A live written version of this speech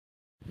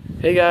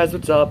Hey guys,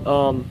 what's up?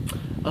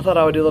 I thought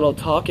I would do a little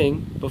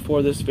talking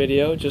before this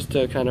video just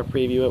to kind of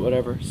preview it,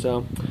 whatever.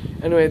 So,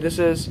 anyway, this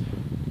is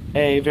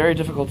a very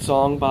difficult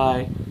song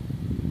by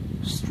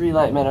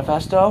Streetlight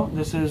Manifesto.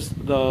 This is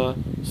the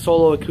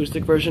solo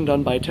acoustic version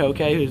done by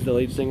Tokay, who's the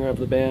lead singer of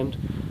the band.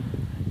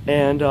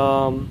 And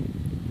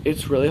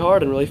it's really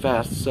hard and really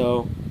fast,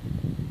 so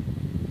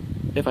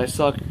if I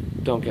suck,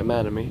 don't get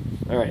mad at me.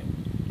 Alright,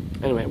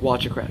 anyway,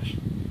 watch it crash.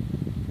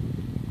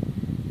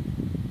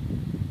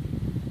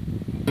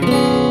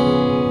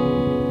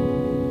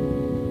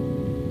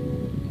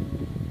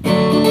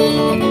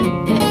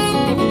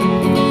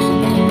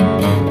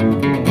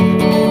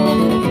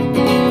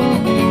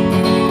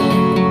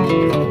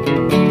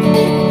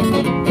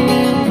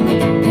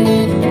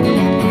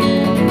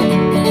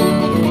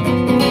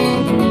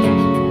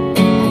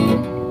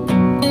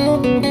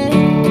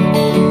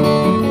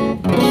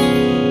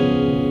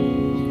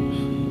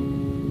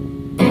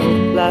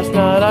 Last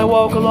night I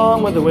woke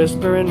along with a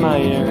whisper in my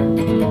ear,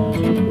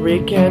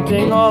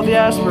 recanting all the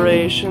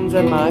aspirations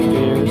and my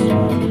fears.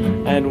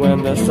 And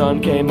when the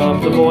sun came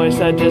up, the voice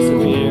had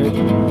disappeared,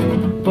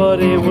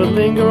 but it would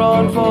linger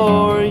on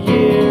for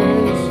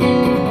years.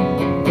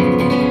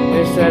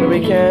 They said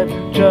we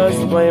can't just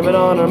blame it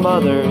on our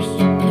mothers,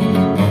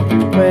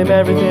 claim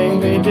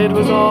everything they did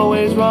was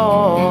always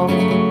wrong.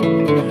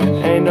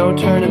 Ain't no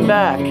turning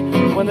back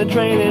when the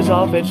train is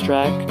off its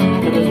track,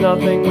 and there's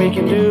nothing we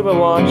can do but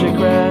watch it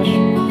crash.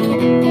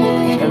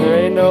 And there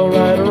ain't no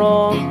right or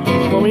wrong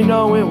when we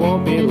know it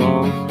won't be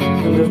long,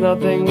 and there's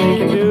nothing we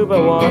can do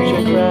but watch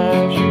it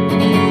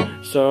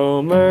crash.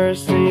 So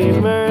mercy,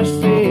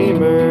 mercy,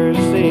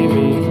 mercy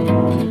me,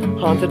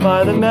 haunted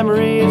by the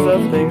memories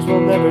of things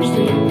we'll never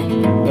see.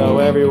 Though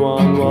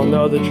everyone will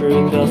know the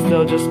truth, they'll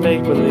still just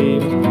make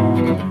believe.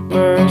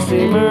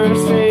 Mercy,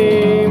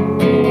 mercy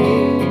me.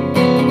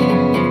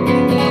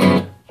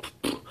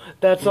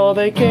 That's all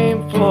they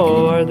came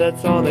for,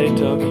 that's all they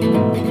took,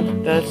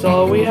 that's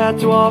all we had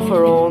to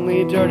offer,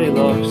 only dirty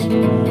looks.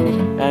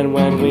 And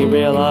when we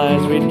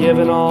realized we'd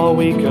given all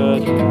we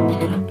could,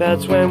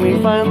 that's when we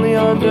finally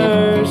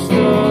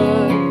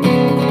understood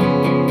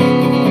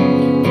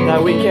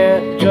that we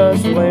can't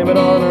just blame it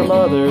on our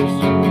mothers,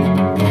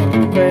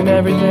 claim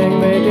everything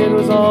they did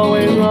was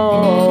always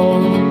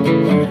wrong.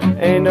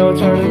 Ain't no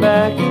turning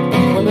back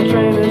when the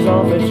train is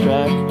off its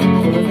track,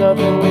 and there's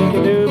nothing we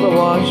can do but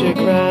watch it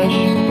crash.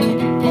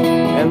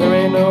 And there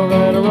ain't no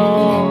right or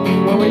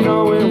wrong when we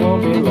know it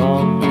won't be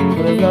long,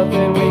 but there's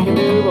nothing we can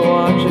do but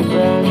watch it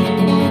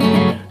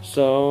crash.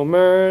 So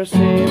mercy,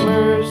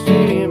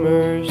 mercy,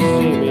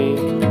 mercy me,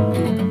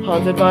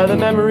 haunted by the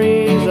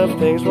memories of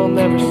things we'll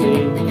never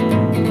see.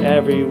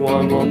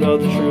 Everyone will know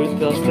the truth,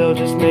 they'll still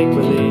just make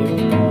believe.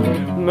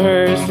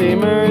 Mercy,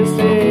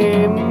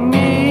 mercy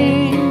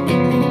me.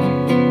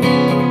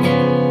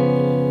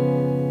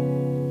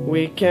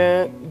 We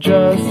can't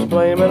just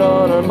blame it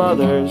on our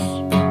mothers,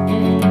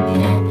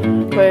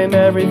 claim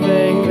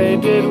everything they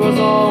did was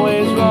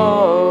always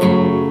wrong.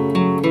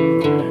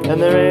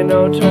 And there ain't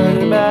no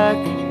turning back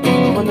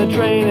when the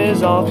train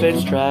is off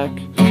its track,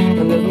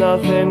 and there's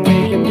nothing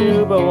we can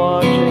do but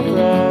watch it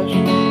crash.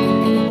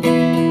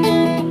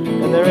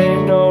 And there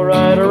ain't no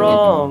right or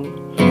wrong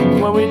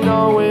when we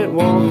know it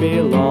won't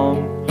be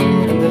long,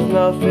 and there's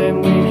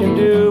nothing we can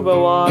do but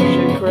watch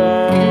it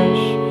crash.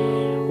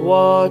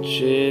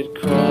 Watch it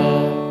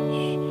crash.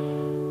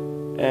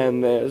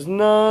 And there's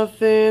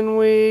nothing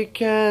we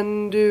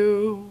can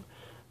do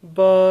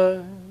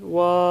but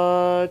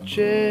watch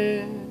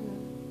it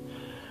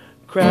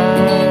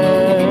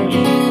crash.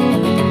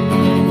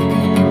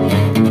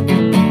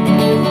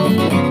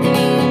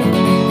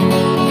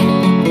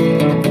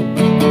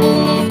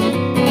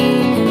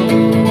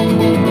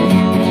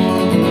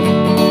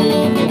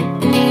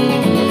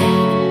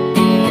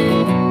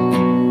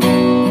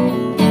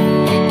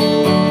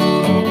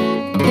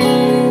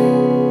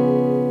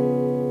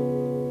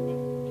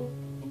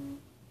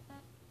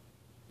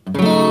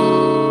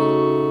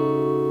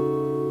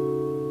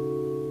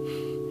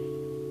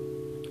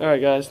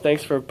 Alright guys,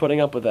 thanks for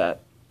putting up with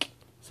that.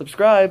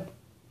 Subscribe!